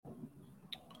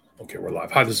Okay, we're live.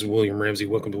 Hi, this is William Ramsey.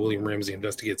 Welcome to William Ramsey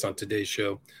Investigates. On today's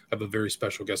show, I have a very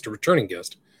special guest, a returning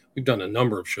guest. We've done a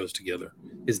number of shows together.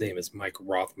 His name is Mike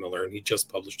Rothmiller, and he just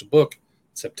published a book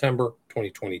in September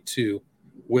 2022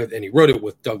 and he wrote it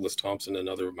with Douglas Thompson and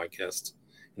other of my guests.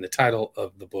 And the title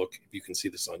of the book, if you can see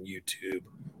this on YouTube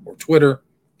or Twitter,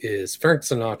 is Frank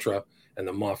Sinatra and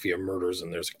the Mafia Murders.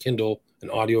 And there's a Kindle,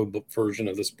 an audio book version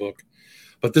of this book.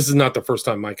 But this is not the first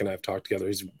time Mike and I have talked together.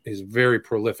 He's a very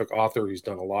prolific author. He's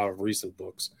done a lot of recent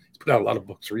books. He's put out a lot of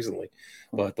books recently.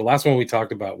 But the last one we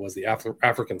talked about was the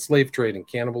African slave trade and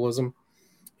cannibalism.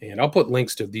 And I'll put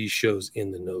links to these shows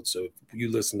in the notes. So if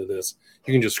you listen to this,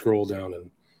 you can just scroll down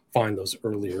and find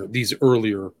these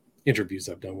earlier interviews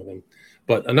I've done with him.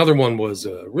 But another one was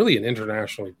really an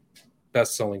internationally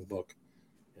best-selling book.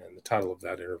 And the title of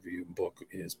that interview book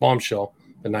is Bombshell,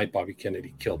 The Night Bobby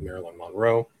Kennedy Killed Marilyn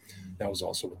Monroe. That was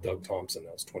also with Doug Thompson.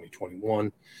 That was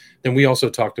 2021. Then we also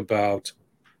talked about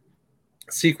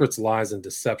Secrets, Lies, and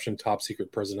Deception, Top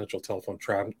Secret Presidential Telephone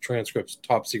Transcripts,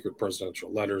 Top Secret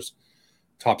Presidential Letters,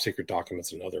 Top Secret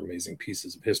Documents, and Other Amazing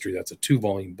Pieces of History. That's a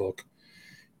 2-volume book.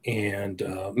 And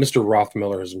Mr.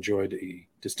 Rothmiller has enjoyed a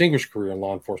distinguished career in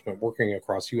law enforcement, working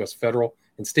across U.S. federal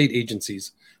and state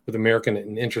agencies with American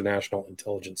and international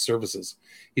intelligence services.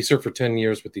 He served for 10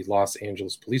 years with the Los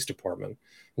Angeles Police Department,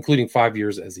 including 5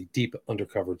 years as a deep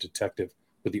undercover detective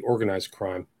with the Organized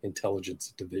Crime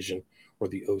Intelligence Division, or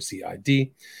the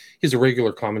OCID. He's a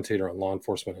regular commentator on law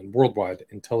enforcement and worldwide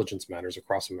intelligence matters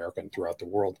across America and throughout the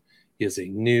world. He is a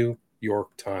New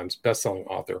York Times bestselling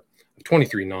author of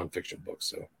 23 nonfiction books,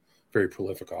 so very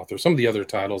prolific author. Some of the other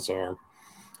titles are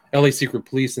LA Secret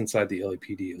Police, Inside the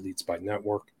LAPD Elite Spy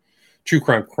Network, True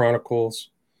Crime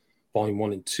Chronicles, Volume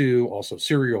 1 and 2, also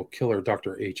Serial Killer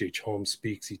Dr. H.H. Holmes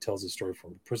Speaks. He tells a story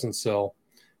from a prison cell.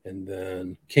 And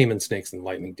then Cayman Snakes and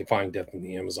Lightning, Defying Death in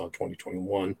the Amazon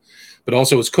 2021. But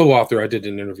also as co-author, I did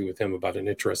an interview with him about an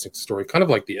interesting story, kind of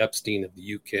like the Epstein of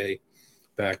the UK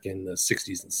back in the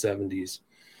 60s and 70s,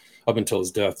 up until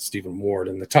his death, Stephen Ward.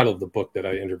 And the title of the book that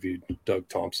I interviewed Doug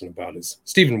Thompson about is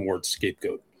Stephen Ward's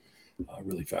Scapegoat. A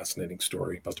really fascinating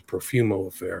story about the Profumo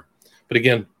affair. But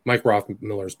again, Mike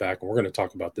Rothmiller is back, and we're going to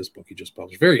talk about this book he just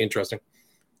published. Very interesting.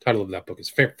 Title of that book is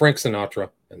Frank Sinatra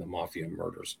and the Mafia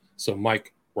Murders. So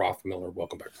Mike Rothmiller,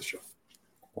 welcome back to the show.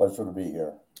 Pleasure to be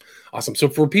here. Awesome. So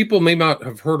for people may not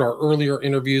have heard our earlier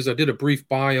interviews, I did a brief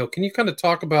bio. Can you kind of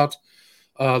talk about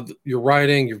your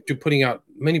writing? You're putting out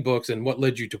many books, and what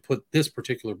led you to put this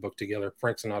particular book together,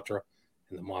 Frank Sinatra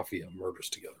and the Mafia Murders,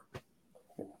 together?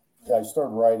 Yeah, I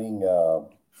started writing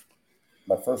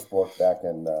my first book back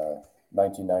in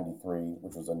 1993,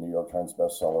 which was a New York Times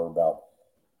bestseller about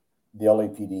the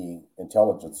LAPD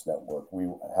intelligence network,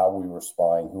 how we were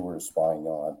spying, who we were spying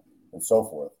on, and so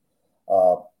forth.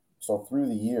 So through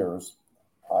the years,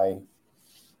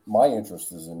 my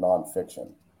interest is in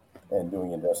nonfiction and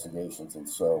doing investigations. And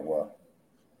so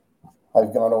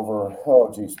I've gone over,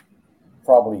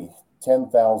 probably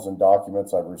 10,000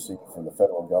 documents I've received from the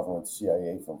federal government,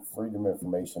 CIA, from Freedom of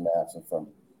Information Acts, and from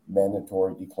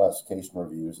mandatory declassification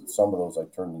reviews. And some of those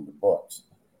I turned into books,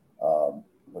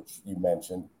 which you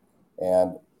mentioned.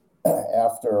 And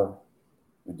after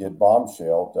we did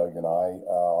Bombshell, Doug and I,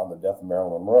 on the death of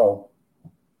Marilyn Monroe,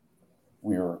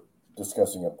 we were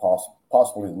discussing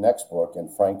possibly the next book,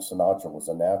 and Frank Sinatra was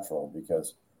a natural,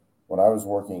 because when I was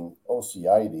working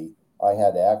OCID, I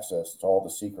had access to all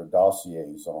the secret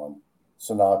dossiers on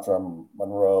Sinatra,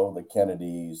 Monroe, the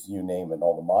Kennedys, you name it,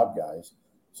 all the mob guys.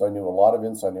 So I knew a lot of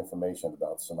inside information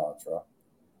about Sinatra.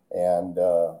 And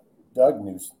Doug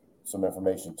knew some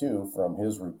information too from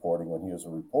his reporting when he was a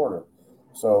reporter.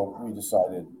 So we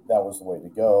decided that was the way to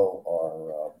go.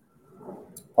 Our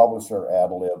publisher,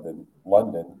 Adlib in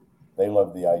London, they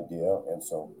loved the idea. And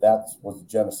so that was the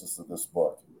genesis of this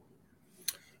book.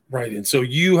 Right. And so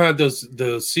you had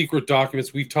the secret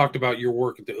documents. We've talked about your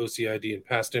work at the OCID in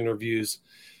past interviews,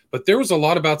 but there was a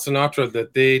lot about Sinatra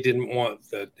that they didn't want,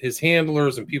 that his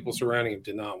handlers and people surrounding him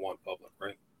did not want public,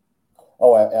 right?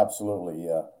 Oh, absolutely.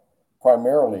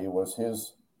 Primarily, it was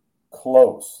his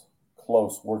close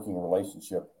working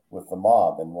relationship with the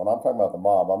mob. And when I'm talking about the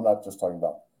mob, I'm not just talking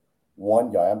about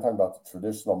one guy. I'm talking about the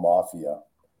traditional mafia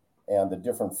and the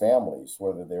different families,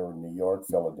 whether they were in New York,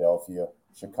 Philadelphia,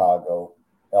 Chicago,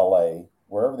 LA,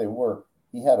 wherever they were.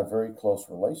 He had a very close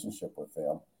relationship with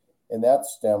them. And that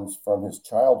stems from his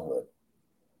childhood,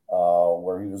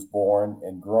 where he was born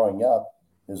and growing up.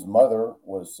 His mother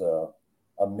was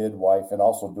a midwife and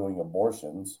also doing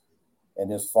abortions.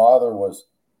 And his father was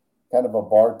kind of a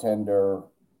bartender, a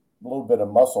little bit of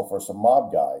muscle for some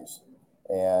mob guys.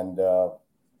 And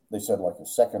they said like a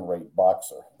second-rate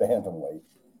boxer, bantamweight.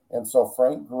 And so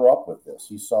Frank grew up with this.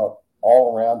 He saw it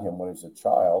all around him when he was a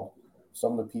child.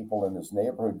 Some of the people in his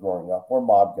neighborhood growing up were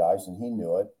mob guys, and he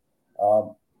knew it.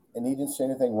 And he didn't see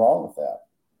anything wrong with that.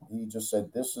 He just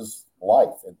said, this is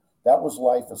life. And that was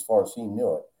life as far as he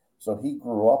knew it. So he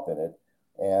grew up in it.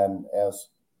 And as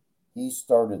he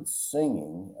started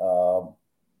singing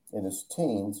in his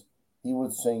teens, he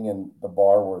would sing in the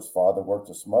bar where his father worked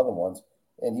at some other ones.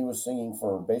 And he was singing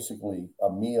for basically a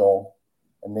meal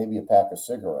and maybe a pack of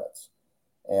cigarettes.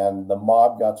 And the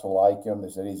mob got to like him. They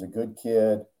said he's a good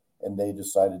kid. And they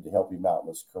decided to help him out in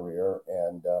his career.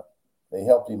 And they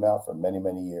helped him out for many,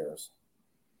 many years.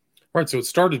 Right. So it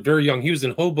started very young. He was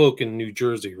in Hoboken, New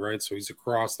Jersey, right? So he's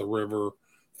across the river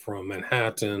from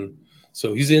Manhattan.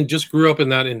 So just grew up in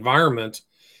that environment.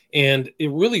 And it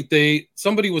really,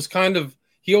 somebody was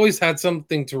he always had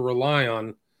something to rely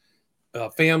on,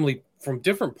 family from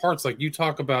different parts. Like you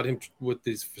talk about him with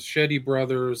these Fischetti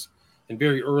brothers and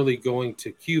very early going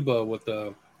to Cuba with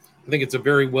I think it's a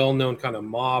very well-known kind of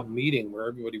mob meeting where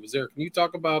everybody was there. Can you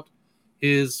talk about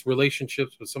his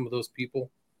relationships with some of those people?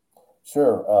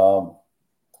 Sure.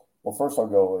 Well, first I'll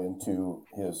go into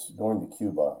his going to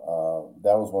Cuba.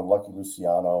 That was when Lucky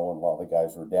Luciano and a lot of the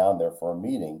guys were down there for a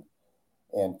meeting,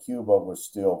 and Cuba was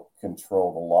still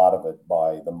controlled, a lot of it,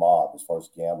 by the mob as far as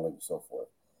gambling and so forth.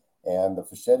 And the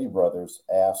Fischetti brothers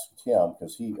asked him,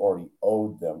 because he already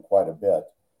owed them quite a bit,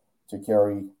 to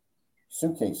carry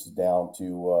suitcases down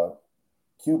to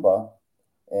Cuba,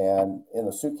 and in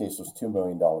the suitcase was $2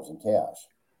 million in cash.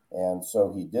 And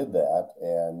so he did that,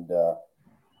 and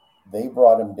they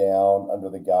brought him down under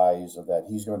the guise of that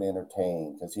he's going to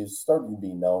entertain, because he was starting to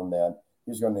be known then.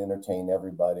 He was going to entertain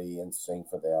everybody and sing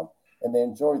for them, and they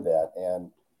enjoyed that.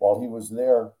 And while he was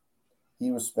there,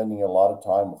 he was spending a lot of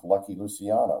time with Lucky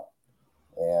Luciano,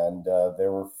 and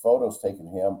there were photos taken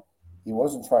of him. He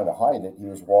wasn't trying to hide it. He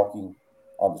was walking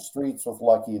on the streets with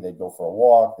Lucky. They'd go for a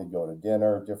walk. They'd go to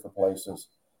dinner, different places.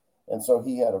 And so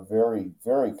he had a very,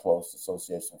 very close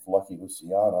association with Lucky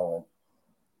Luciano. And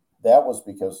that was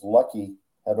because Lucky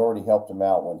had already helped him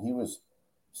out when he was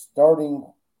starting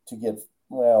to get,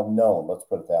 known, let's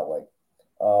put it that way.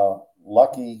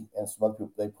 Lucky and some other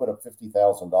people, they put up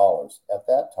 $50,000 at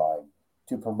that time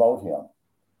to promote him.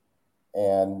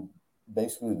 And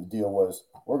basically the deal was,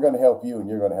 we're going to help you and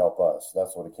you're going to help us.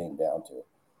 That's what it came down to.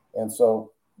 And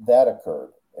so that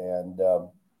occurred. And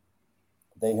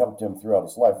they helped him throughout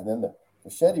his life. And then the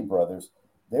Fischetti brothers,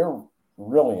 they're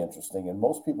really interesting. And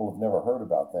most people have never heard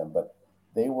about them, but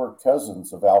they were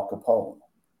cousins of Al Capone.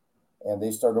 And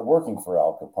they started working for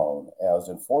Al Capone as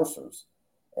enforcers.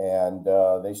 And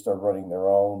they started running their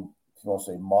own, if you want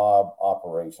to say, mob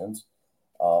operations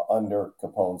under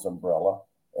Capone's umbrella.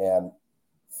 And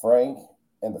Frank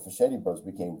and the Fischetti brothers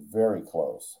became very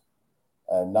close,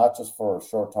 and not just for a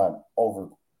short time, over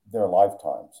their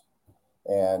lifetimes.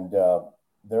 And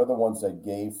they're the ones that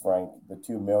gave Frank the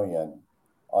 $2 million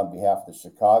on behalf of the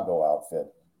Chicago outfit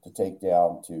to take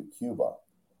down to Cuba.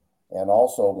 And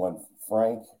also when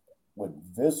Frank would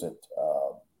visit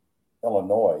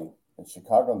Illinois and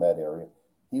Chicago in that area,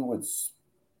 he would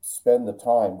spend the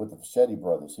time with the Fischetti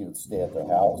brothers. He would stay at their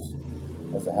house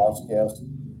as a house guest.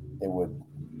 They would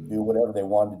do whatever they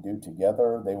wanted to do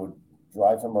together. They would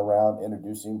drive him around,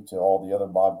 introduce him to all the other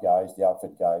mob guys, the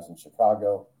outfit guys in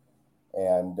Chicago.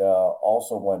 And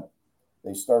also when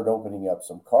they started opening up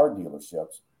some car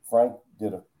dealerships, Frank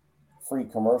did a free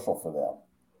commercial for them.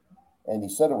 And he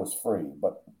said it was free,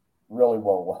 but really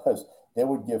what it was, they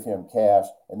would give him cash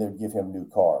and they would give him new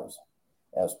cars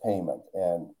as payment.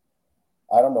 And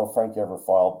I don't know if Frank ever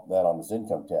filed that on his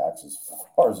income tax as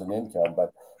far as an income,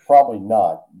 but probably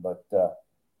not. But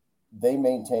they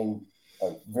maintained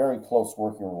a very close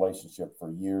working relationship for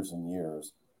years and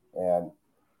years. And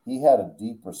he had a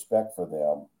deep respect for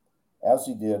them, as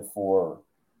he did for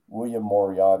William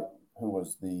Moriarty, who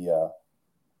was the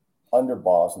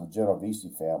underboss of the Genovese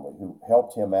family, who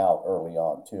helped him out early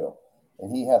on too.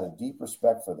 And he had a deep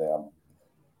respect for them.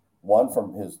 One,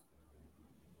 from his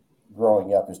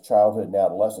growing up, his childhood and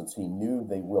adolescence, he knew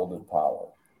they wielded power.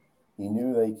 He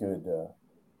knew they could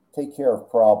take care of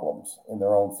problems in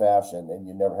their own fashion, and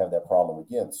you never have that problem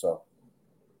again. So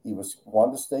he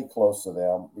wanted to stay close to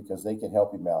them because they could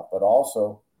help him out. But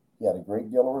also, he had a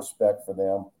great deal of respect for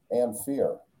them and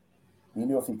fear. He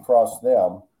knew if he crossed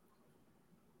them,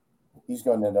 he's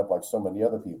going to end up like so many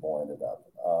other people ended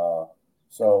up.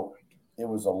 So it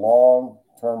was a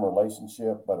long-term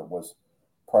relationship, but it was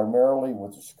primarily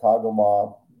with the Chicago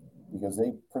mob because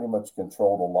they pretty much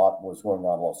controlled a lot of what was going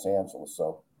on in Los Angeles.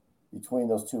 So between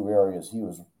those two areas, he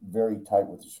was very tight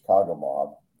with the Chicago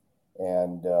mob.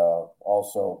 And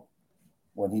also,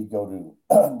 when he'd go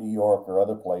to New York or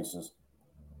other places,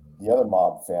 the other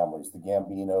mob families, the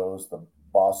Gambinos, the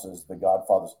bosses, the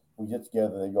Godfathers, we get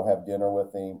together. They'd go have dinner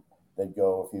with him. They'd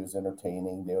go, if he was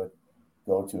entertaining, they would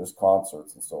go to his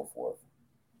concerts and so forth.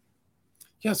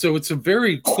 Yeah, so it's a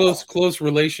very close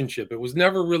relationship. It was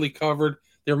never really covered.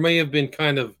 There may have been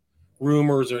kind of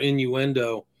rumors or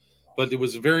innuendo, but it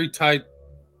was very tight,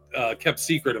 kept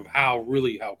secret of how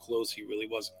close he really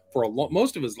was for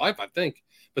most of his life, I think.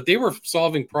 But they were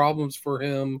solving problems for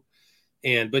him,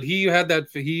 but he had that.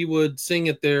 He would sing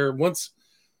it there once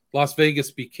Las Vegas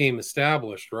became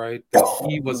established, right?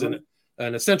 He was an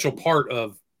essential part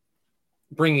of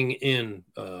bringing in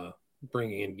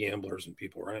gamblers and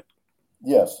people, right?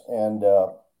 Yes, and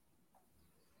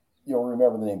you'll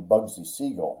remember the name Bugsy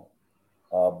Siegel.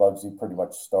 Bugsy pretty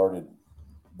much started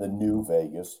the new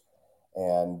Vegas,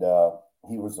 and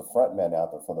he was the front man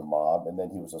out there for the mob, and then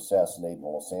he was assassinated in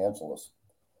Los Angeles.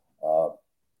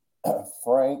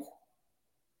 Frank,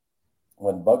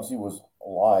 when Bugsy was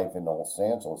alive in Los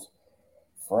Angeles,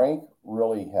 Frank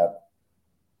really had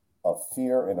a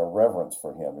fear and a reverence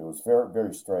for him. It was very,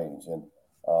 very strange. And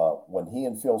when he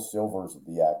and Phil Silvers,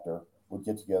 the actor, would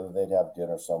get together, they'd have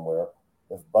dinner somewhere.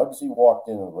 If Bugsy walked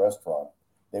into the restaurant,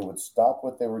 they would stop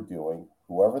what they were doing,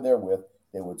 whoever they're with,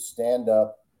 they would stand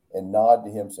up and nod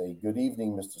to him, say, "Good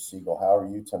evening, Mr. Siegel. How are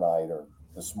you tonight?" or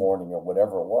 "this morning," or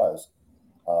whatever it was.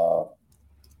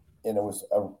 And it was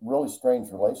a really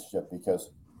strange relationship because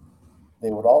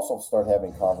they would also start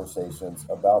having conversations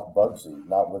about Bugsy,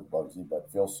 not with Bugsy,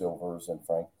 but Phil Silvers and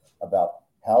Frank, about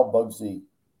how Bugsy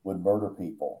would murder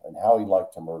people and how he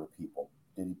liked to murder people.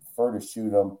 Did he prefer to shoot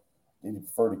them? Did he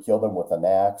prefer to kill them with an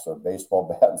axe or a baseball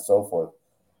bat and so forth?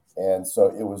 And so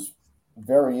it was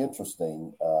very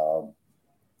interesting,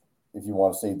 if you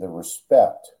want to say, the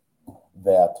respect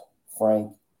that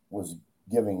Frank was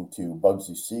giving to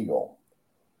Bugsy Siegel.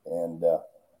 And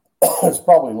there's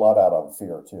probably a lot out of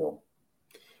fear, too.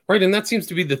 Right, and that seems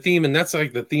to be the theme, and that's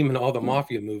like the theme in all the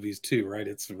Mafia movies, too, right?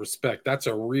 It's respect. That's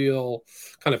a real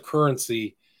kind of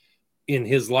currency in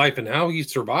his life and how he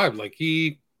survived. Like,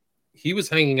 he was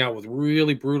hanging out with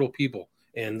really brutal people.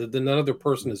 And another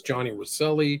person is Johnny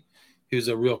Rosselli, who's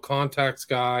a real contacts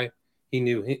guy. He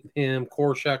knew him,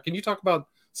 Korshak. Can you talk about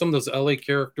some of those LA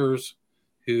characters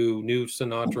who knew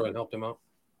Sinatra and helped him out?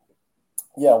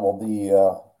 Yeah, well,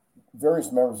 the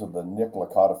various members of the Nick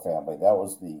Licata family, that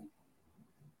was the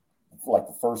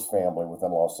first family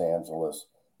within Los Angeles.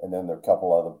 And then there are a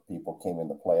couple other people came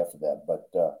into play after that. But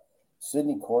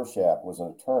Sidney Korshak was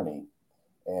an attorney,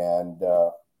 and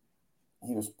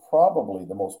he was probably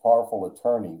the most powerful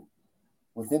attorney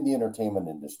within the entertainment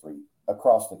industry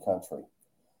across the country.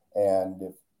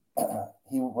 And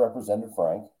he represented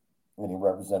Frank, and he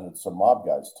represented some mob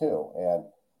guys too. And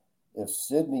if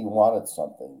Sidney wanted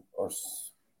something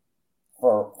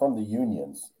from the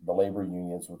unions, the labor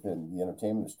unions within the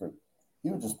entertainment industry, he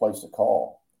would just place a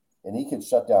call, and he could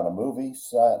shut down a movie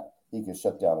set. He could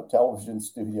shut down a television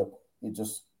studio. He'd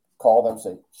just call them,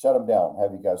 say, "Shut them down.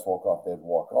 Have you guys walk off." They'd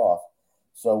walk off.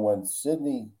 So when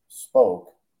Sidney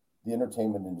spoke, the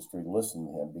entertainment industry listened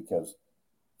to him because,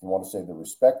 if you want to say, the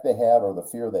respect they had or the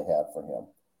fear they had for him.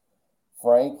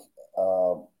 Frank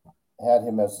had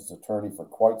him as his attorney for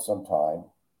quite some time,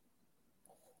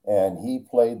 and he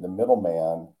played the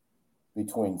middleman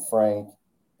between Frank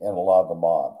and a lot of the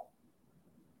mob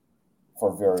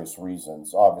for various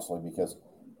reasons. Obviously, because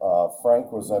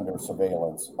Frank was under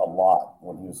surveillance a lot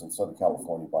when he was in Southern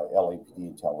California by LAPD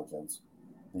intelligence,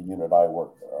 the unit I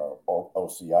worked,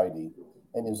 OCID,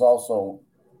 and he was also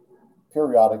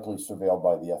periodically surveilled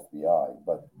by the FBI.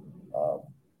 But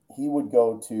he would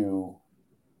go to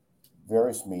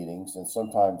various meetings, and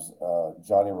sometimes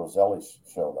Johnny Rosselli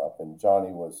showed up, and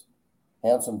Johnny was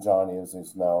Handsome Johnny, as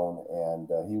he's known, and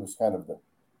he was kind of the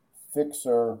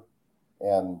fixer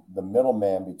and the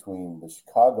middleman between the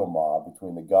Chicago mob,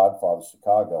 between the Godfather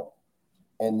Chicago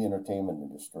and the entertainment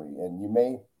industry. And you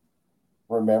may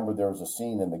remember there was a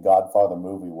scene in the Godfather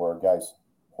movie where a guy's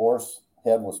horse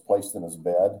head was placed in his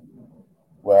bed.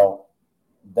 Well,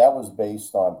 that was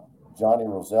based on Johnny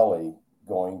Rosselli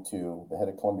going to the head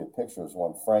of Columbia Pictures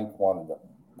when Frank wanted to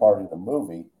part in the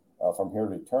movie From Here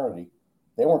to Eternity.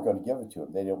 They weren't going to give it to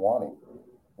him. They didn't want him.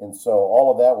 And so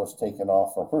all of that was taken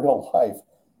off from real life.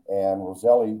 And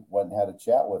Rosselli went and had a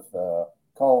chat with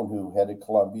Cohn, who headed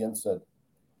Columbia, and said,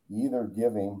 "You either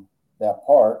give him that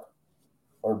part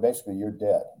or basically you're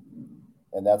dead."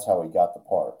 And that's how he got the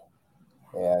part.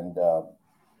 And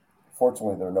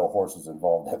fortunately, there are no horses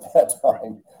involved at that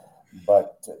time.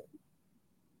 But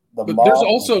there's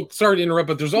also, sorry to interrupt,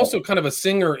 but there's also kind of a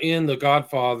singer in The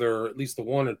Godfather, at least the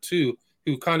one or two,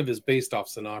 who kind of is based off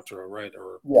Sinatra, right?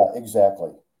 Or Yeah,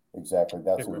 exactly. I That's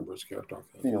can't who remember his character off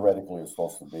that. theoretically is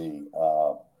supposed to be.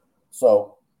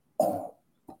 So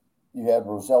you had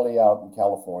Roselli out in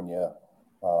California,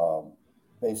 um,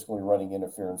 basically running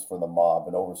interference for the mob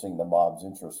and overseeing the mob's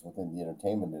interests within the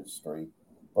entertainment industry.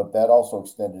 But that also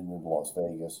extended into Las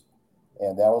Vegas.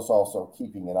 And that was also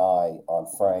keeping an eye on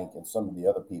Frank and some of the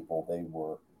other people they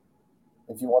were,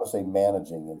 if you want to say,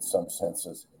 managing in some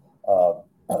senses. Uh,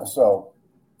 so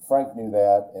Frank knew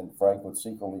that, and Frank would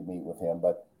secretly meet with him.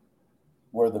 But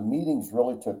where the meetings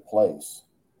really took place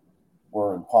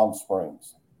were in Palm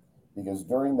Springs, because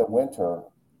during the winter,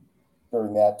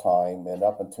 during that time, and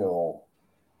up until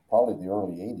probably the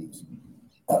early 80s,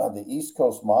 the East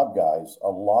Coast mob guys, a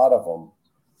lot of them,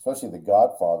 especially the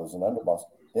Godfathers and underboss,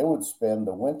 they would spend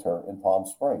the winter in Palm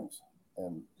Springs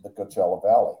and the Coachella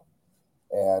Valley.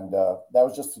 And that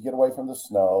was just to get away from the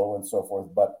snow and so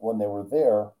forth. But when they were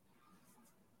there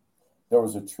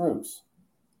was a truce,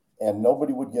 and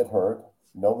nobody would get hurt.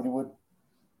 Nobody would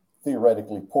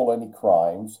theoretically pull any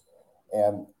crimes.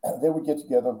 And they would get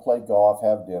together and play golf,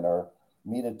 have dinner,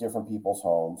 meet at different people's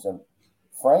homes. And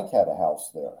Frank had a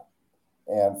house there.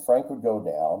 And Frank would go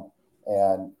down,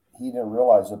 and he didn't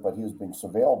realize it, but he was being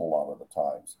surveilled a lot of the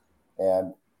times.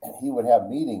 And he would have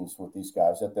meetings with these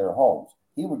guys at their homes.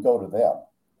 He would go to them.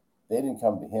 They didn't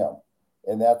come to him.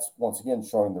 And that's, once again,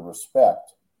 showing the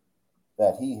respect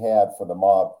that he had for the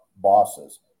mob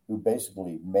bosses who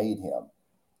basically made him.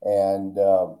 And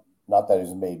not that he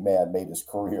was a made man, made his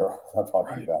career, I'm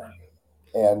talking about.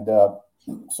 And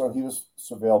so he was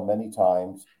surveilled many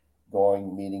times,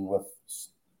 going, meeting with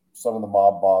some of the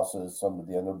mob bosses, some of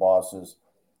the other bosses.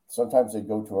 Sometimes they'd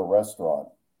go to a restaurant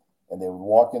and they would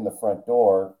walk in the front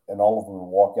door, and all of them would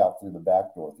walk out through the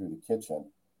back door, through the kitchen,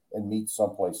 and meet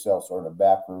someplace else or in a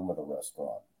back room of the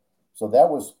restaurant. So that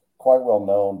was quite well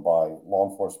known by law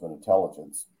enforcement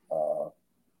intelligence.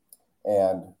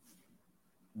 And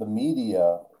the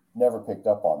media never picked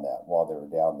up on that while they were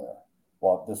down there,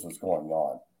 while this was going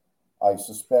on. I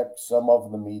suspect some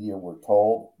of the media were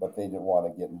told, but they didn't want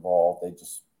to get involved. They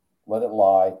just let it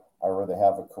lie. I'd rather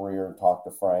have a career and talk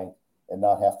to Frank and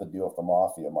not have to deal with the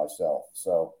mafia myself.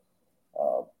 So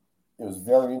it was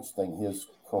very interesting, his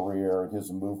career and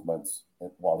his movements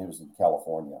while he was in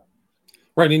California.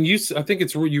 Right, and I think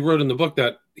it's you wrote in the book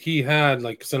that he had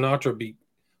like Sinatra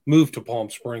moved to Palm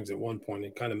Springs at one point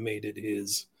and kind of made it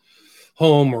his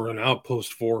home or an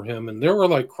outpost for him. And there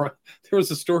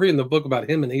was a story in the book about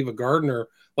him and Ava Gardner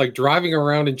like driving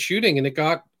around and shooting, and it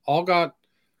got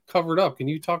covered up. Can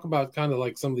you talk about kind of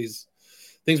like some of these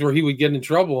things where he would get in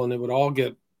trouble and it would all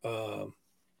get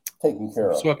taken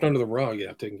care of, swept under the rug?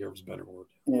 Yeah, taken care of is a better word.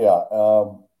 Yeah,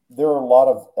 there are a lot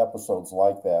of episodes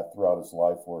like that throughout his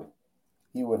life where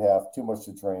he would have too much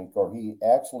to drink, or he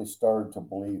actually started to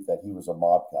believe that he was a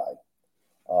mob guy,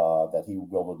 that he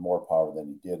wielded more power than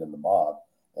he did in the mob.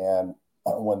 And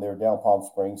when they were down Palm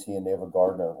Springs, he and Ava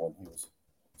Gardner, when he was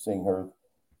seeing her,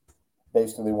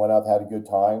 basically they went out, had a good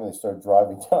time, and they started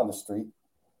driving down the street,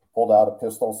 pulled out a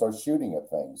pistol, and started shooting at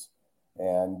things.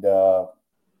 And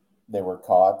they were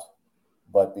caught,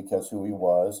 but because who he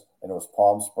was, and it was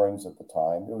Palm Springs at the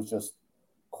time, it was just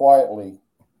quietly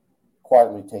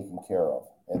taken care of,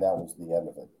 and that was the end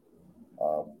of it.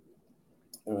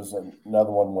 It was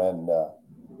another one when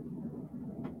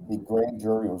the grand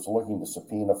jury was looking to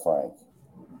subpoena Frank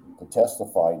to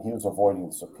testify, and he was avoiding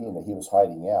the subpoena. He was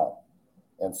hiding out,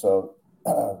 and so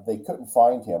they couldn't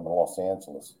find him in Los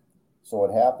Angeles. So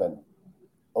what happened?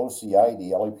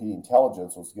 OCID, LAPD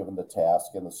intelligence, was given the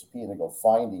task and the subpoena to go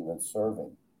find him and serve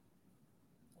him.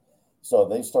 So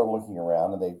they started looking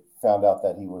around, and they found out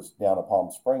that he was down at Palm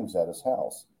Springs at his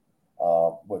house,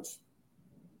 which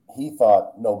he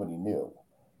thought nobody knew.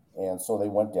 And so they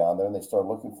went down there and they started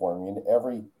looking for him. And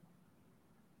every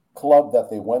club that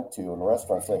they went to and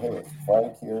restaurant said, "Hey, is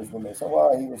Frank here?" When they said,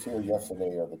 "Well, he was here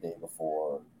yesterday or the day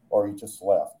before, or he just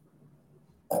left."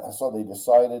 So they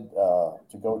decided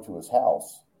to go to his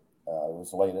house. It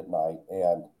was late at night,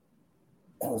 and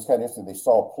it was kind of interesting. They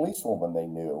saw a policewoman they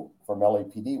knew from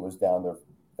LAPD was down there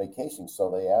vacation. So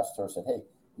they asked her, said, "Hey,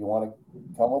 you want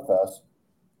to come with us?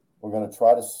 We're going to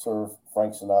try to serve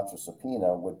Frank Sinatra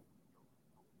subpoena. Would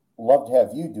love to have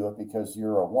you do it because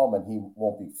you're a woman. He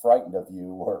won't be frightened of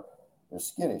you or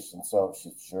skittish." And so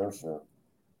she said, sure.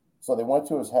 So they went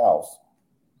to his house,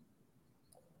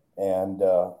 and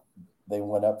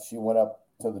she went up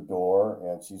to the door,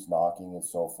 and she's knocking and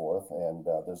so forth. And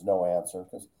there's no answer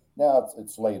because now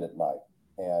it's late at night.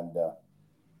 And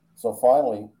so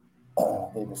finally,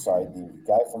 they decide the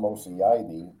guy from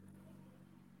OCID,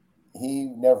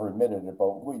 he never admitted it,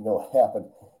 but we know it happened.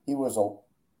 He was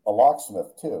a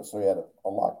locksmith too, so he had a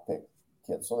lock pick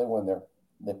kit. So they went there,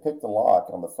 they picked the lock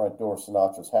on the front door of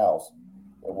Sinatra's house,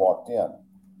 and walked in.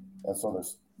 And so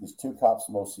there's these two cops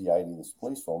from OCID, this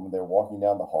police woman. They're walking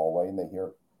down the hallway and they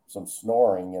hear some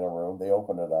snoring in a room. They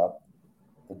open it up,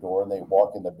 the door, and they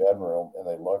walk in the bedroom and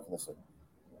they look and they said,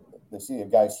 they see a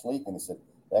guy sleeping. They said,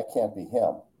 that can't be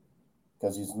him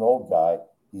because he's an old guy.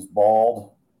 He's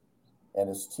bald and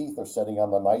his teeth are sitting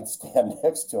on the nightstand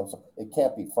next to him. So it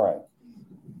can't be Frank.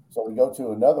 So we go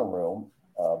to another room,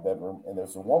 bedroom, and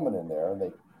there's a woman in there, and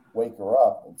they wake her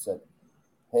up and said,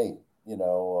 hey,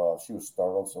 she was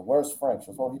startled. So where's Frank? She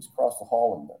goes, well, he's across the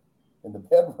hall in the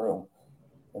bedroom.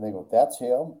 And they go, that's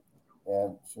him?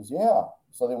 And she goes, yeah.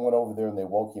 So they went over there and they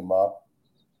woke him up.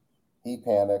 He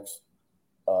panics,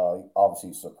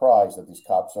 obviously surprised that these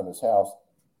cops are in his house.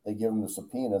 They give him the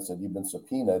subpoena and said, you've been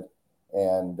subpoenaed.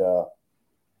 And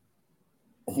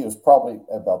he was probably,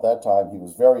 about that time, he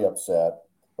was very upset,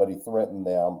 but he threatened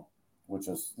them, which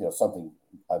is something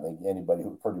I think anybody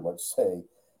would pretty much say.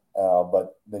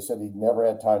 But they said he never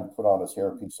had time to put on his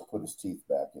hairpiece and put his teeth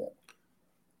back in.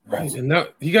 Right, and now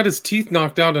he got his teeth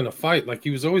knocked out in a fight. Like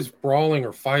he was always brawling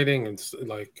or fighting and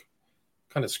like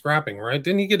kind of scrapping, right?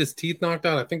 Didn't he get his teeth knocked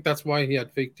out? I think that's why he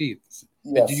had fake teeth.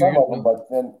 Yeah, some of them, but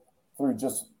then through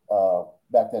just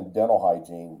back then dental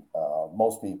hygiene,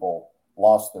 most people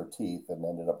lost their teeth and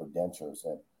ended up with dentures,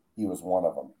 and he was one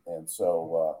of them. And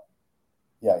so,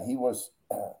 he was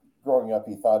growing up.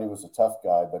 He thought he was a tough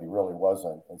guy, but he really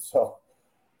wasn't. And so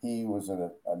he was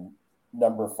in a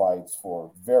number of fights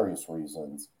for various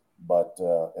reasons, but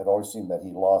it always seemed that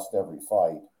he lost every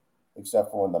fight,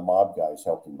 except for when the mob guys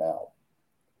helped him out.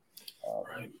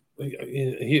 Right.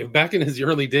 Back in his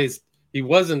early days, he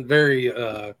wasn't very,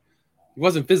 he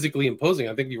wasn't physically imposing.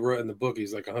 I think he wrote in the book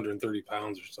he's like 130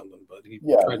 pounds or something, but he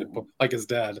tried to, like his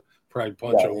dad, tried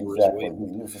punch over his weight.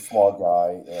 He was a small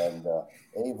guy, and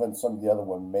even some of the other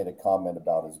women made a comment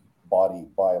about his body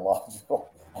biological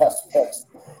aspects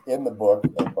in the book,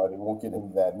 but we won't get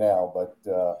into that now. But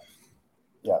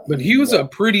but he was a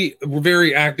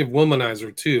very active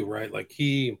womanizer too, right? Like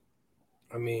he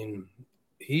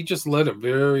just led a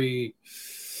very,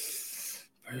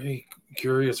 very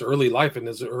curious early life in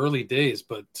his early days.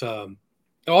 But some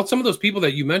of those people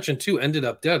that you mentioned too ended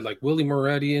up dead. Like Willie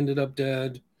Moretti ended up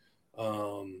dead.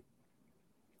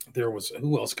 There was,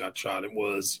 who else got shot? It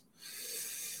was,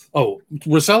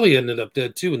 Rosselli ended up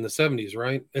dead too in the 70s,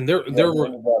 right? And they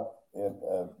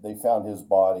found his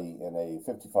body in a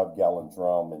 55-gallon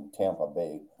drum in Tampa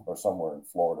Bay or somewhere in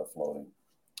Florida floating.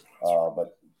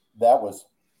 But that was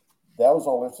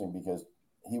all interesting because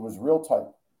he was real tight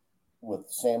with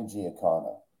Sam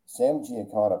Giancana. Sam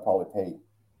Giancana probably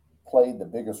played the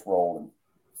biggest role in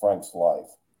Frank's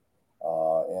life.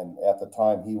 And at the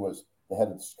time, he was the head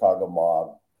of the Chicago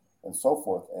mob and so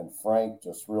forth. And Frank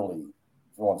just really,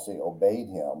 if you want to say, obeyed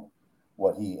him,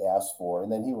 what he asked for.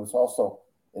 And then he was also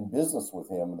in business with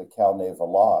him in the Cal Neva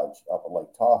Lodge up at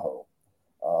Lake Tahoe.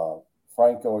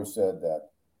 Frank always said that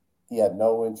he had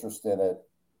no interest in it,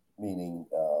 meaning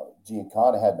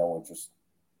Giancana had no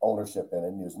ownership in it.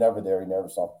 And he was never there. He never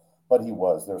saw, but he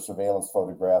was. There were surveillance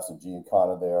photographs of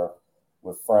Giancana there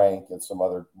with Frank and some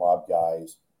other mob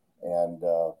guys. And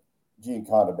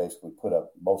Giancana basically put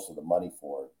up most of the money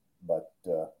for it. But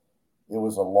it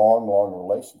was a long, long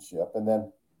relationship. And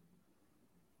then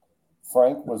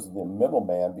Frank was the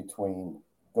middleman between,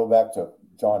 go back to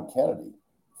John Kennedy.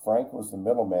 Frank was the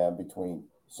middleman between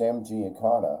Sam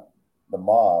Giancana, the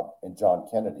mob, and John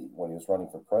Kennedy when he was running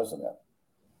for president.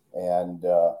 And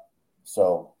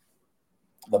so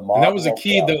the mob. And that was a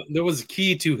key. There was a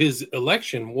key to his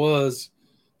election was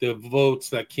the votes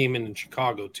that came in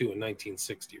Chicago too in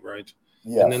 1960, right?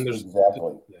 Yes, and then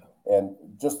exactly. And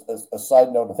just a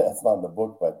side note, that's not in the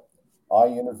book, but I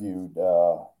interviewed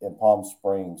in Palm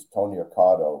Springs Tony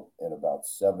Ocado in about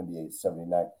 78,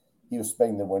 79. He was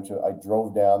spending the winter. I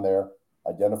drove down there,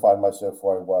 identified myself who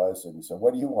I was, and he said,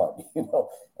 "What do you want?" I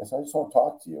said, "I just want to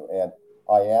talk to you." And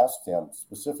I asked him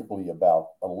specifically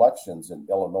about elections in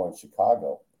Illinois and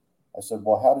Chicago. I said,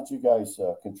 "Well, how did you guys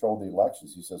control the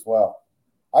elections?" He says, "Well,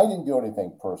 I didn't do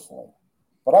anything personally,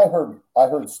 but I heard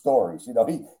stories."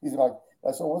 He's like,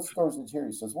 I said, "What stories did you hear?"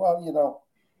 He says, "Well,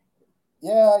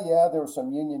 there was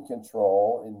some union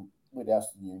control, and we'd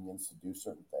ask the unions to do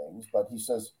certain things." But he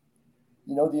says,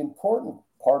 the important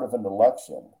part of an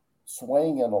election,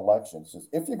 swaying an election, he says,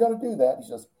 if you're going to do that, he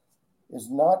says, is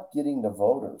not getting the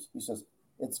voters. He says,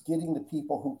 it's getting the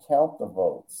people who count the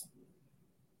votes.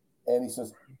 And he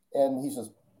says,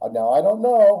 now I don't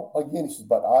know. Again, he says,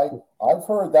 but I've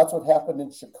heard that's what happened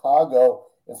in Chicago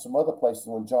and some other places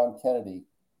when John Kennedy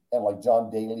and like John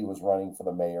Daly was running for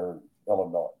the mayor,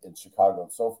 Illinois, in Chicago,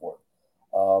 and so forth.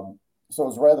 So it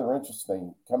was rather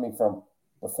interesting coming from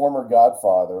the former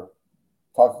Godfather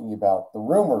talking about the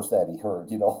rumors that he heard,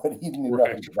 but he knew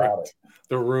nothing about it.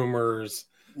 The rumors.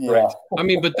 Yeah. Right. I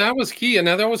mean, but that was key. And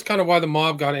that was kind of why the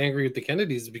mob got angry with the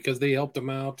Kennedys, because they helped him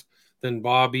out. Then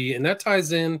Bobby. And that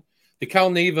ties in, the Cal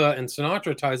Neva and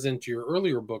Sinatra ties into your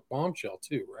earlier book, Bombshell,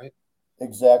 too, right?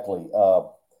 Exactly.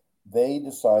 They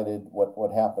decided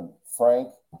what happened. Frank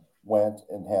went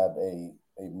and had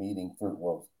a meeting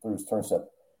through his turnstile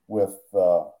with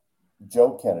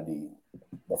Joe Kennedy,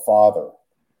 the father,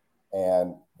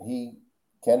 and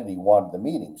Kennedy wanted the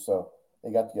meeting, so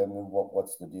they got together. And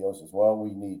what's the deal? He says, well,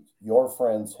 we need your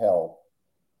friend's help.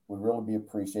 Would really be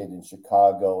appreciated in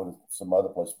Chicago and some other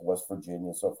places, West Virginia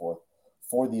and so forth,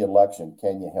 for the election.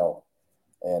 Can you help?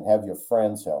 And have your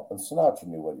friends help? And Sinatra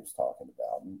knew what he was talking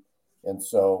about. And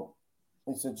so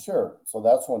he said, sure. So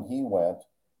that's when he went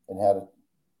and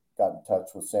got in touch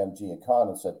with Sam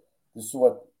Giancana and said, this is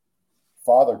what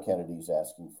Father Kennedy's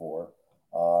asking for.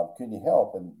 Can you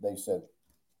help? And they said,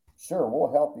 sure,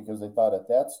 we'll help, because they thought at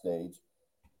that stage,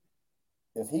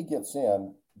 if he gets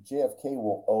in, JFK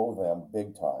will owe them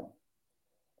big time.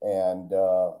 And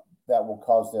that will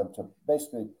cause them to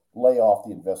basically lay off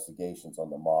the investigations on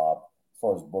the mob as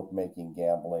far as bookmaking,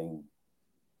 gambling,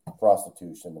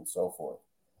 prostitution, and so forth.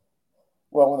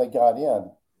 Well, when they got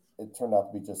in, it turned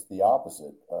out to be just the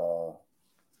opposite.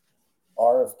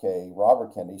 RFK,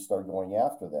 Robert Kennedy, started going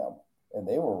after them, and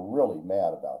they were really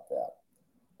mad about that.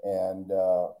 And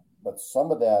but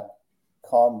some of that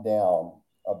calmed down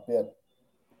a bit,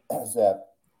 is that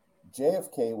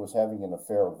JFK was having an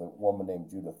affair with a woman named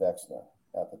Judith Exner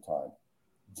at the time.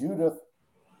 Judith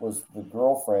was the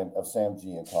girlfriend of Sam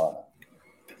Giancana.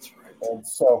 That's right. And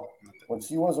so when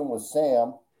she wasn't with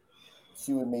Sam,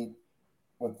 she would meet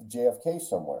with JFK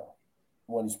somewhere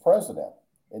when he's president,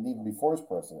 and even before he's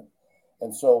president.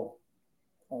 And so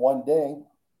one day,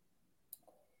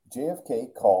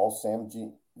 JFK calls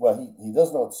he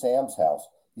doesn't know it's Sam's house.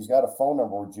 He's got a phone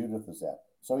number where Judith is at.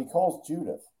 So he calls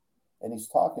Judith, and he's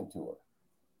talking to her.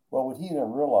 Well, what he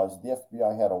didn't realize, the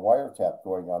FBI had a wiretap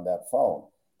going on that phone.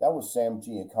 That was Sam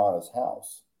Giancana's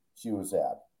house she was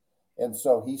at. And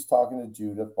so he's talking to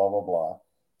Judith, blah, blah, blah.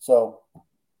 So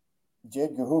J.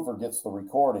 Edgar Hoover gets the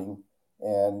recording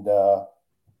and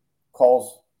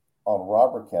calls on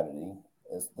Robert Kennedy.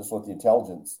 This is what the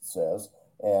intelligence says.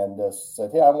 And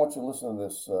said, hey, I want you to listen to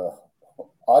this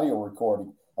audio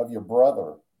recording of your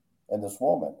brother and this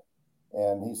woman.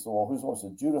 And he said, well, who's the one? He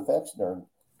said, Judith Exner. And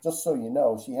just so you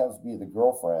know, she happens to be the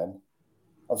girlfriend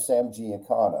of Sam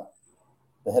Giancana,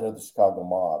 the head of the Chicago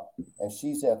mob. And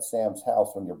she's at Sam's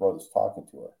house when your brother's talking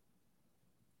to her.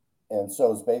 And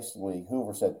so it's basically,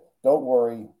 Hoover said, don't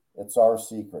worry, it's our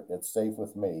secret. It's safe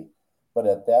with me. But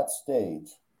at that stage,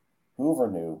 Hoover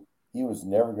knew he was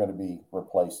never going to be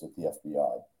replaced at the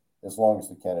FBI as long as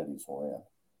the Kennedys were in.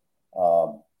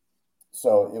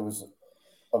 So it was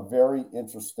a very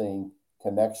interesting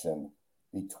connection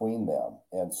between them.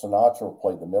 And Sinatra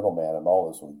played the middleman in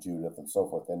all this with Judith and so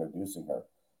forth, introducing her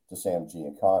to Sam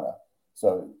Giancana.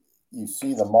 So you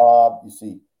see the mob, you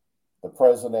see the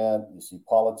president, you see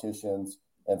politicians,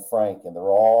 and Frank, and they're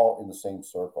all in the same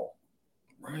circle.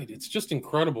 Right. It's just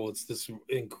incredible. It's this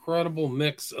incredible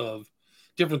mix of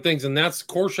different things. And that's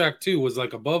Korshak, too, was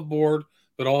like above board,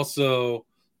 but also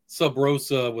sub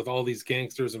rosa with all these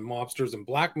gangsters and mobsters and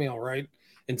blackmail, right?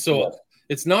 And so yes.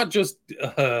 It's not just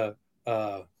Hoover,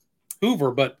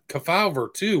 but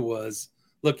Kefauver, too, was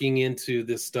looking into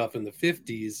this stuff in the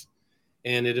 50s.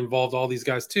 And it involved all these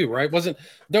guys, too, right?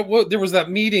 There was that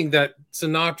meeting that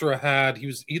Sinatra had. He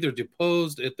was either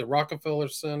deposed at the Rockefeller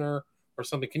Center or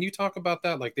something. Can you talk about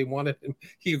that? Like they wanted him,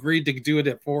 he agreed to do it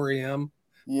at 4 a.m.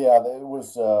 Yeah, it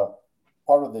was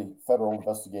part of the federal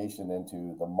investigation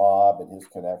into the mob and his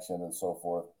connection and so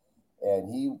forth. And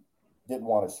he didn't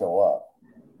want to show up.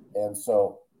 And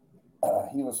so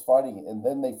he was fighting. And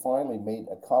then they finally made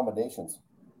accommodations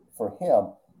for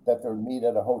him that they would meet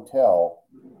at a hotel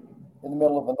in the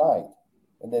middle of the night.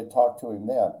 And they'd talk to him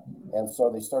then. And so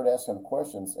they started asking him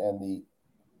questions. And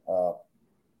the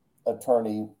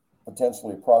attorney,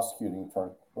 potentially prosecuting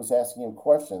attorney, was asking him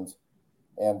questions.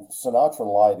 And Sinatra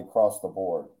lied across the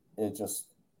board.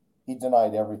 He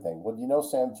denied everything. Well, do you know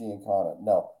Sam Giancana?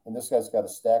 No. And this guy's got a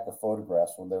stack of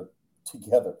photographs when they're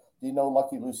together. Do you know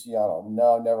Lucky Luciano?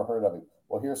 No, never heard of him.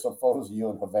 Well, here's some photos of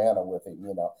you in Havana with him,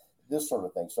 this sort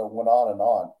of thing. So it went on and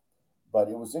on. But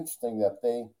it was interesting that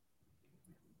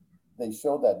they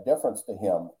showed that difference to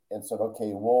him and said,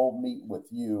 okay, we'll meet with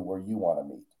you where you want to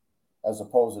meet, as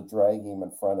opposed to dragging him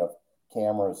in front of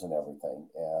cameras and everything.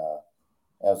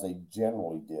 as they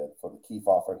generally did for the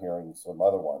Kefauver hearings, some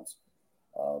other ones.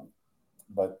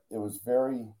 But it was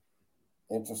very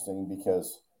interesting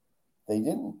because they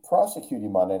didn't prosecute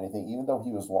him on anything, even though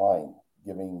he was lying,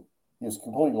 he was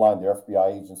completely lying. The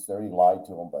FBI agents there, he lied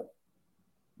to them, but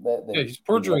Yeah, he's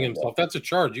perjuring himself. That's a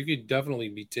charge. You could definitely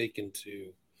be taken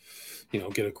to,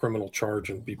 get a criminal charge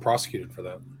and be prosecuted for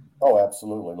that. Oh,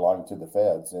 absolutely, lying to the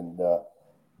feds. And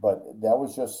but that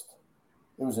was just,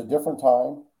 it was a different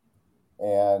time,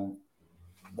 and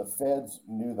the feds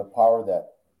knew the power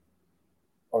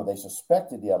or they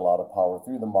suspected he had a lot of power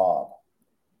through the mob.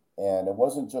 And it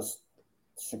wasn't just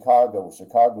Chicago,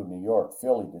 New York,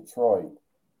 Philly, Detroit,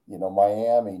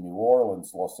 Miami, New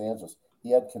Orleans, Los Angeles.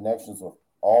 He had connections with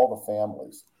all the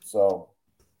families. So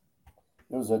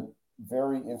it was a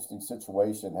very interesting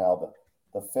situation how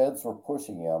the feds were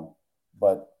pushing him,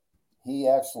 but he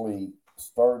actually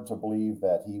started to believe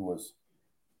that he was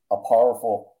a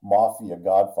powerful mafia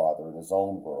godfather in his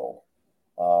own world.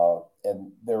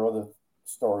 And there are other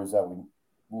stories that we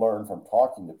learned from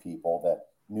talking to people that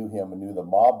knew him and knew the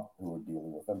mob who were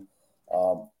dealing with him,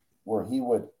 where he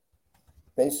would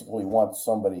basically want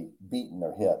somebody beaten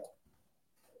or hit.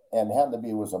 And happened to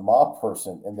be was a mob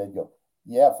person, and they'd go,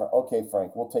 yeah, okay,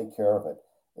 Frank, we'll take care of it.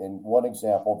 In one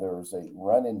example, there was a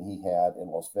run-in he had in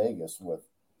Las Vegas with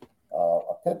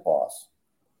a pit boss.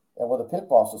 And the pit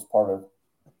boss was part of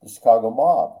the Chicago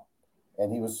mob.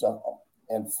 And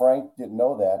and Frank didn't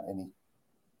know that, and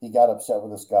he got upset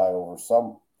with this guy over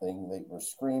something. They were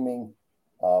screaming.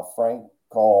 Frank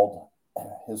called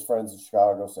his friends in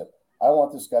Chicago, said, I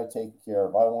want this guy taken care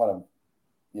of. I want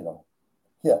him,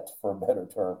 hit, for a better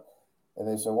term. And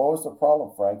they said, what was the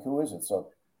problem, Frank? Who is it? So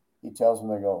he tells them,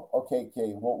 they go, okay,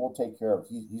 we'll take care of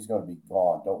it. He's going to be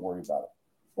gone. Don't worry about it.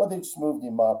 Well, they just moved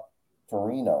him up to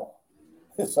Reno.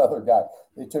 This other guy,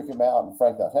 they took him out, and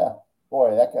Frank thought,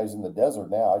 boy, that guy's in the desert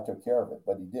now. I took care of it.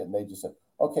 But he didn't. They just said,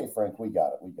 okay, Frank, we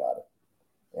got it.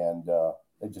 And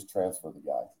they just transferred the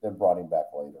guy, then brought him back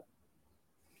later.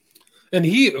 And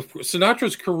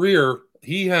Sinatra's career,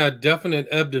 he had definite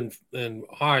ebb and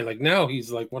high. Like now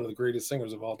he's like one of the greatest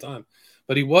singers of all time,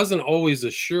 but he wasn't always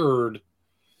assured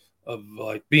of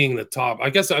like being the top. I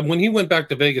guess when he went back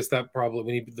to Vegas, that probably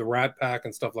when the Rat Pack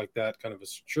and stuff like that kind of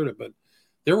assured it. But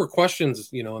there were questions,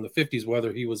 in the 50s,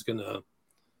 whether he was going to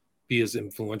be as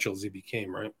influential as he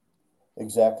became, right?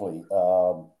 Exactly.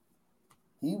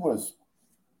 He was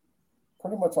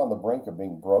pretty much on the brink of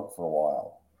being broke for a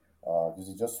while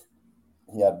because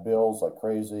he had bills like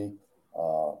crazy.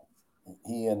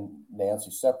 He and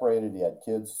Nancy separated. He had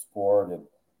kids to support, and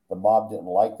the mob didn't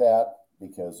like that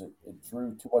because it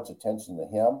drew too much attention to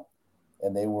him.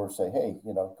 And they were saying, hey,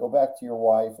 go back to your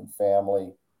wife and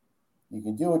family. You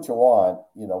can do what you want,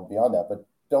 beyond that, but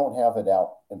don't have it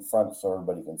out in front so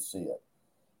everybody can see it.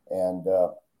 And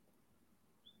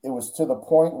it was to the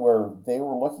point where they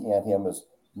were looking at him as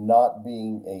not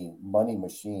being a money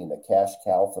machine, a cash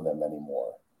cow for them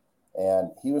anymore.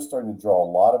 And he was starting to draw a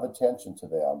lot of attention to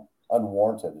them,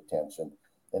 unwarranted attention,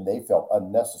 and they felt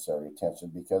unnecessary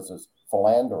attention because of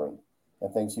philandering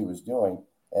and things he was doing.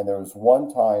 And there was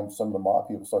one time some of the mob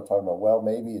people started talking about, well,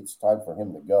 maybe it's time for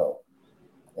him to go.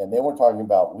 And they weren't talking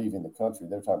about leaving the country.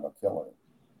 They were talking about killing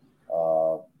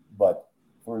him. But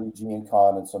through Gene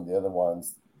Kahn and some of the other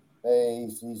ones, hey,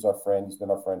 he's our friend. He's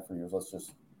been our friend for years. Let's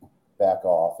just back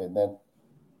off. And then,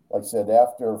 like I said,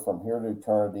 after From Here to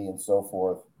Eternity and so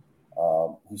forth,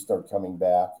 he started coming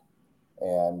back.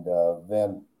 And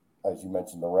then, as you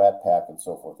mentioned, the Rat Pack and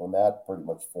so forth, when that pretty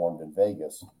much formed in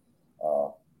Vegas,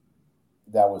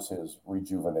 that was his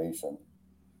rejuvenation.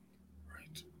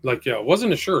 Right. Like, yeah, it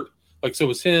wasn't assured. Like, so it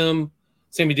was him,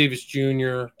 Sammy Davis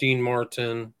Jr., Dean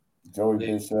Martin, Joey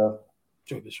Bishop.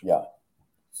 Yeah,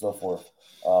 so forth.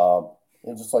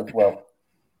 And just like, well,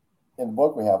 in the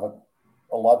book we have it,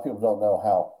 a lot of people don't know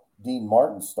how Dean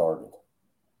Martin started.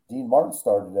 Dean Martin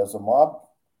started as a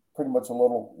pretty much a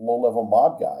little low-level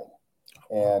mob guy.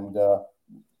 And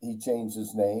he changed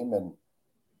his name and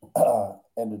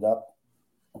ended up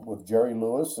with Jerry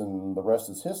Lewis, and the rest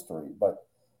is history. But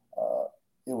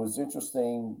it was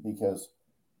interesting because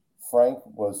Frank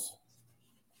was,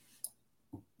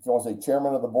 if you want to say,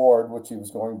 chairman of the board, which he was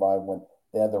going by when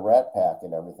they had the Rat Pack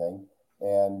and everything.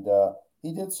 And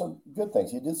he did some good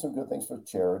things. He did some good things for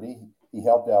charity. He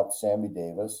helped out Sammy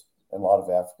Davis and a lot of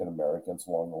African Americans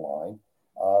along the line.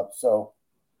 So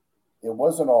it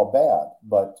wasn't all bad,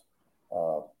 but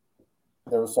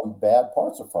there were some bad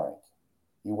parts of Frank.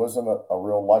 He wasn't a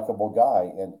real likable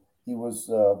guy, and he was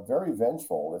very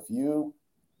vengeful. If you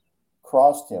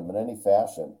crossed him in any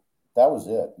fashion, that was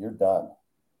it. You're done.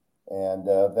 And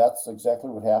that's exactly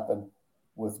what happened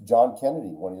with John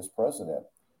Kennedy when he was president.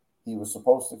 He was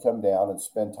supposed to come down and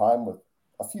spend time with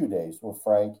a few days with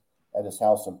Frank at his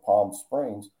house in Palm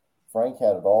Springs. Frank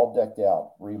had it all decked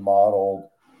out, remodeled,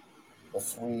 a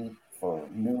suite for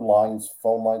new lines,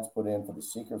 phone lines put in for the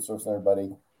Secret Service and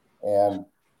everybody. And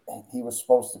he was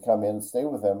supposed to come in and stay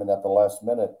with him. And at the last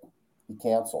minute, he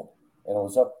canceled. And it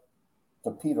was up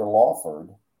to Peter Lawford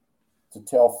to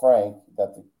tell Frank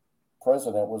that the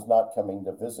president was not coming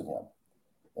to visit him.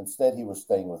 Instead, he was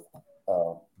staying with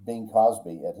Bing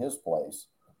Cosby at his place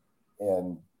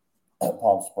in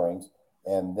Palm Springs.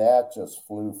 And that just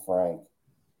flew Frank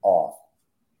off.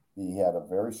 He had a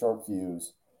very short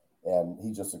fuse and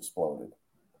he just exploded.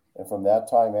 And from that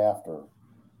time after,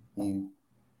 he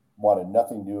wanted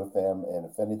nothing to do with them. And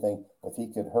if anything, if he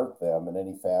could hurt them in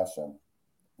any fashion,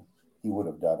 he would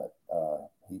have done it.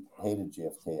 He hated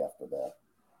JFK after that.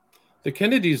 The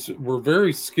Kennedys were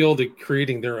very skilled at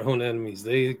creating their own enemies.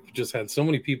 They just had so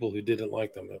many people who didn't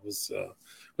like them. It was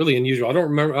really unusual. I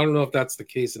don't know if that's the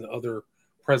case in other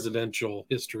presidential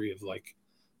history of like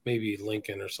maybe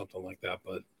Lincoln or something like that,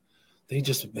 but they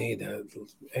just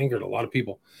angered a lot of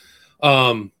people.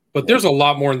 But there's a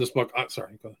lot more in this book.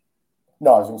 Sorry, go ahead.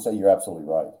 No, I was going to say you're absolutely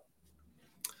right.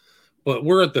 But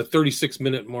we're at the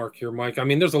 36-minute mark here, Mike. I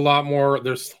mean, there's a lot more.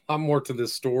 There's a lot more to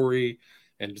this story.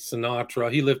 And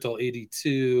Sinatra, he lived till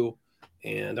 82.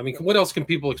 And I mean, what else can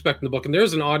people expect in the book? And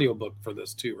there's an audiobook for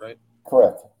this too, right?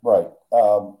 Correct. Right.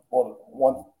 Well,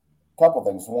 one couple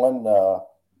things. One,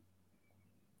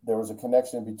 there was a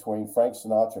connection between Frank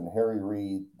Sinatra and Harry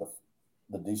Reid,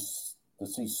 the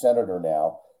deceased senator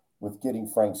now, with getting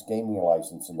Frank's gaming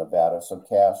license in Nevada. Some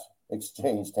cash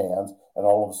exchanged hands, and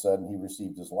all of a sudden he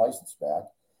received his license back.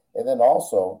 And then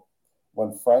also,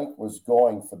 when Frank was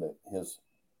going for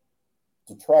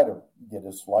to try to get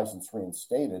his license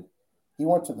reinstated, he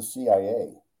went to the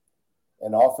CIA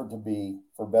and offered to be,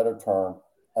 for better term,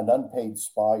 an unpaid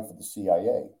spy for the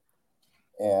CIA.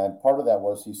 And part of that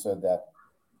was, he said that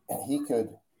he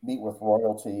could meet with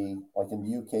royalty, like in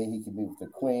the UK, he could meet with the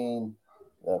Queen,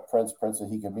 the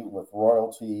Princess, he could meet with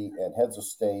royalty and heads of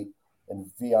state and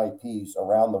VIPs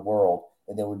around the world,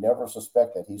 and they would never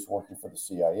suspect that he's working for the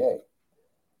CIA.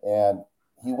 And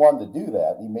he wanted to do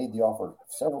that. He made the offer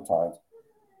several times,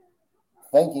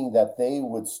 thinking that they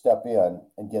would step in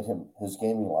and get him his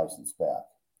gaming license back.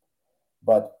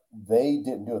 But they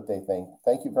didn't do it. They think,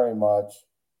 thank you very much,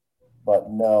 but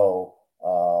no,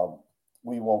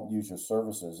 we won't use your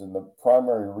services. And the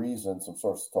primary reason, some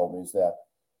sources told me, is that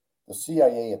the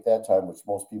CIA at that time, which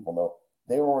most people know,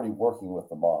 they were already working with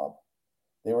the mob.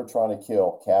 They were trying to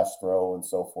kill Castro and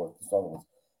so forth.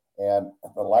 And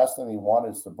the last thing he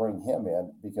wanted is to bring him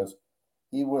in, because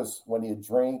when he'd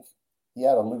drink, he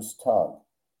had a loose tongue.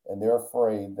 And they're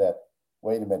afraid that,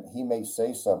 wait a minute, he may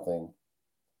say something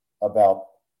about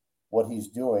what he's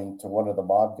doing to one of the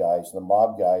mob guys. The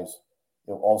mob guys,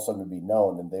 it will all of a sudden be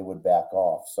known, and they would back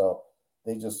off. So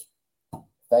they just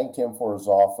thanked him for his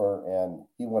offer, and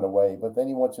he went away. But then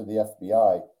he went to the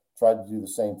FBI, tried to do the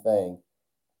same thing,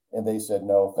 and they said,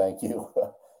 no, thank you,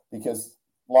 because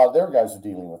a lot of their guys are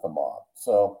dealing with the mob.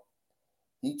 So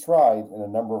he tried in a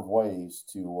number of ways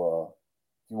to,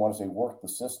 if you want to say, work the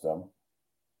system,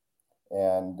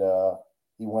 and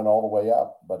he went all the way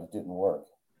up, but it didn't work.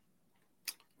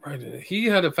 Right. He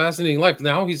had a fascinating life.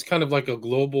 Now he's kind of like a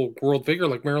global world figure,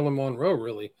 like Marilyn Monroe,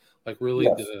 really. Like really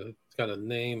Yes. Got a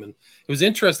name. And it was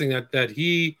interesting that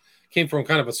he came from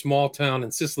kind of a small town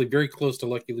in Sicily, very close to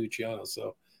Lucky Luciano.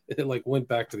 So it like went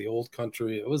back to the old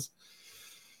country. It was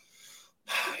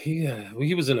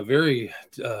he was in a very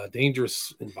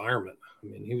dangerous environment. I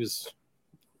mean, he was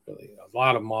really a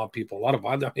lot of mob people, a lot of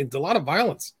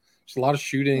violence, just a lot of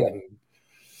shooting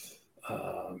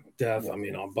and death. I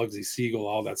mean, on Bugsy Siegel,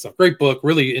 all that stuff. Great book,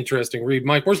 really interesting read.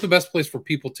 Mike, where's the best place for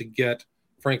people to get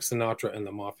Frank Sinatra and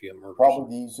the Mafia Murders?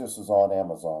 Probably the easiest is on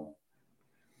Amazon.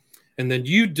 And then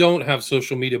you don't have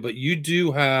social media, but you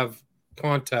do have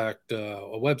contact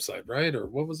a website, right? Or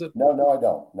what was it? No, I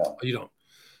don't. No, oh, you don't.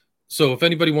 So if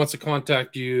anybody wants to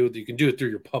contact you, you can do it through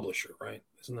your publisher, right?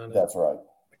 Isn't that it? That's right.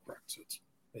 Correct. So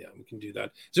yeah, we can do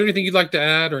that. Is there anything you'd like to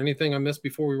add or anything I missed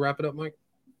before we wrap it up, Mike?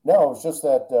 No, it's just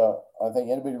that I think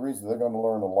anybody reads it, they're going to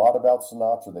learn a lot about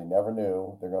Sinatra they never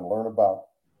knew. They're going to learn about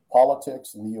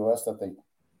politics in the U.S. that they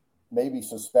maybe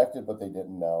suspected, but they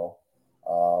didn't know.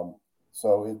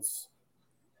 So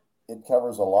it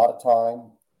covers a lot of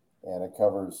time, and it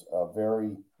covers a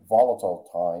very volatile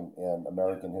time in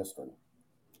American history.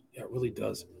 Yeah, it really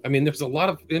does. I mean, there's a lot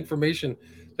of information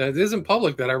that isn't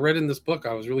public that I read in this book.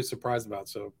 I was really surprised about.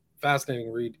 So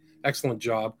fascinating read. Excellent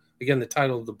job. Again, the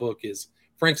title of the book is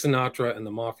Frank Sinatra and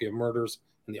the Mafia Murders,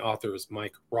 and the author is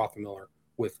Mike Rothmiller.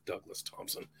 with Douglas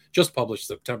Thompson. Just published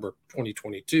September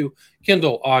 2022,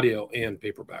 Kindle, audio, and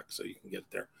paperback, so you can get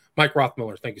it there. Mike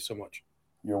Rothmiller, thank you so much.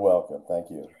 You're welcome. Thank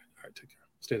you. All right, take care.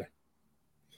 Stay there.